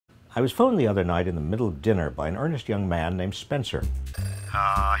I was phoned the other night in the middle of dinner by an earnest young man named Spencer.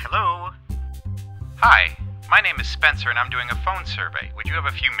 Hello? Hi, my name is Spencer and I'm doing a phone survey. Would you have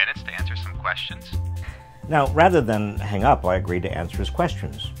a few minutes to answer some questions? Now, rather than hang up, I agreed to answer his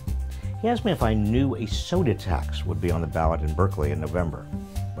questions. He asked me if I knew a soda tax would be on the ballot in Berkeley in November.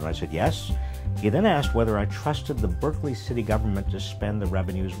 When I said yes, he then asked whether I trusted the Berkeley city government to spend the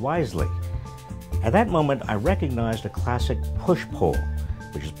revenues wisely. At that moment, I recognized a classic push-pull,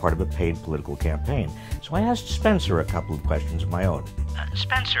 which is part of a paid political campaign. So I asked Spencer a couple of questions of my own.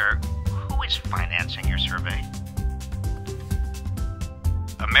 Spencer, who is financing your survey?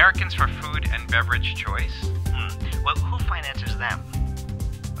 Americans for Food and Beverage Choice? Well, who finances them?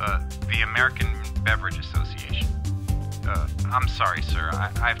 The American Beverage Association. I'm sorry, sir. I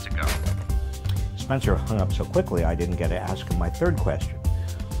have to go. Spencer hung up so quickly I didn't get to ask him my third question.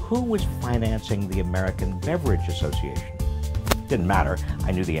 Who was financing the American Beverage Association? Didn't matter.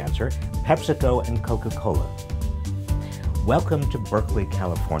 I knew the answer. PepsiCo and Coca-Cola. Welcome to Berkeley,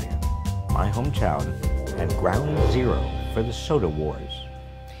 California, my hometown and ground zero for the soda wars.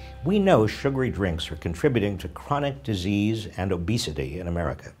 We know sugary drinks are contributing to chronic disease and obesity in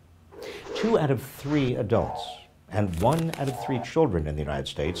America. 2 out of 3 adults and 1 out of 3 children in the United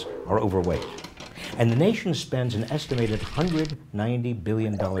States are overweight. And the nation spends an estimated $190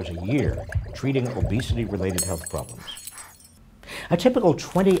 billion a year treating obesity-related health problems. A typical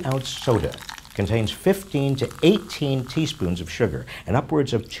 20-ounce soda contains 15 to 18 teaspoons of sugar and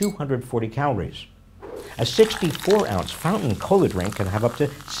upwards of 240 calories. A 64-ounce fountain cola drink can have up to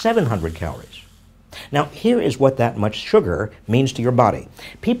 700 calories. Now, here is what that much sugar means to your body.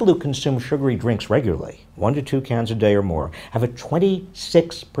 People who consume sugary drinks regularly, 1 to 2 cans a day or more, have a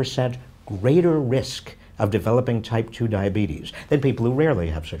 26% greater risk of developing type 2 diabetes than people who rarely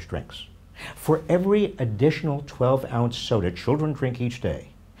have such drinks. For every additional 12-ounce soda children drink each day,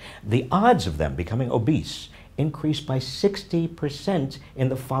 the odds of them becoming obese increase by 60% in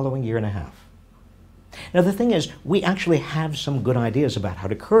the following year and a half. Now, the thing is, we actually have some good ideas about how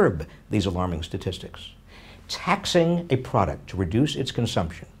to curb these alarming statistics. Taxing a product to reduce its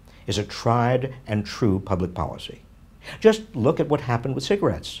consumption is a tried and true public policy. Just look at what happened with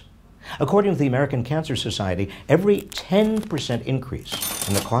cigarettes. According to the American Cancer Society, every 10% increase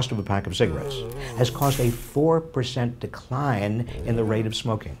in the cost of a pack of cigarettes has caused a 4% decline in the rate of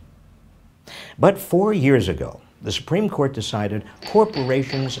smoking. But 4 years ago, the Supreme Court decided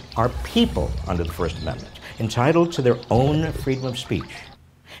corporations are people under the First Amendment, entitled to their own freedom of speech.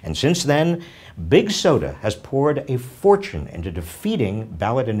 And since then, Big Soda has poured a fortune into defeating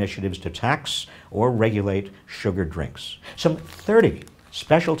ballot initiatives to tax or regulate sugar drinks. Some 30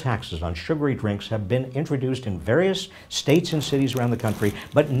 special taxes on sugary drinks have been introduced in various states and cities around the country,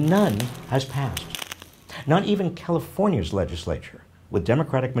 but none has passed. Not even California's legislature, with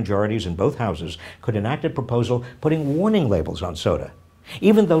Democratic majorities in both houses, could enact a proposal putting warning labels on soda,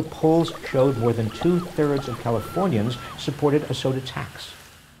 even though polls showed more than 2/3 of Californians supported a soda tax.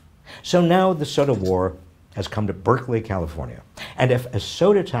 So now the soda war has come to Berkeley, California. And if a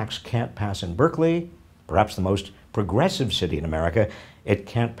soda tax can't pass in Berkeley, perhaps the most progressive city in America, it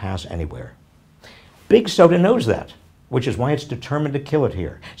can't pass anywhere. Big Soda knows that, which is why it's determined to kill it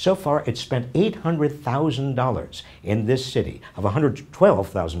here. So far, it's spent $800,000 in this city of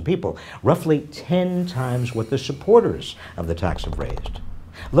 112,000 people, roughly 10 times what the supporters of the tax have raised.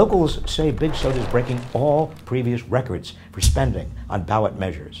 Locals say Big Soda is breaking all previous records for spending on ballot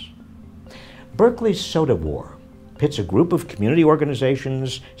measures. Berkeley's soda war pits a group of community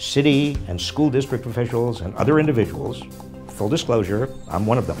organizations, city and school district officials, and other individuals, full disclosure, I'm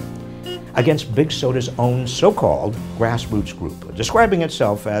one of them, against Big Soda's own so-called grassroots group, describing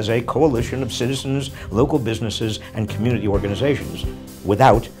itself as a coalition of citizens, local businesses, and community organizations,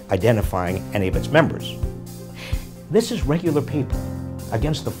 without identifying any of its members. This is regular people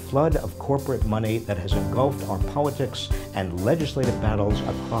against the flood of corporate money that has engulfed our politics and legislative battles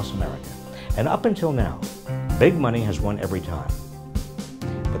across America. And up until now, big money has won every time.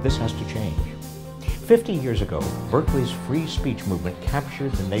 But this has to change. 50 years ago, Berkeley's free speech movement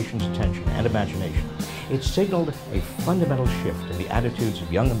captured the nation's attention and imagination. It signaled a fundamental shift in the attitudes of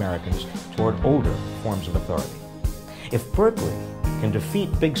young Americans toward older forms of authority. If Berkeley can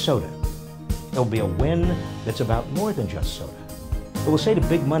defeat Big Soda, it'll be a win that's about more than just soda. It will say to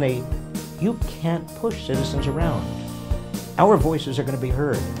big money, you can't push citizens around. Our voices are going to be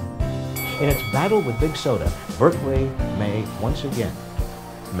heard. In its battle with Big Soda, Berkeley may once again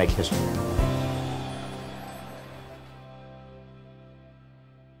make history.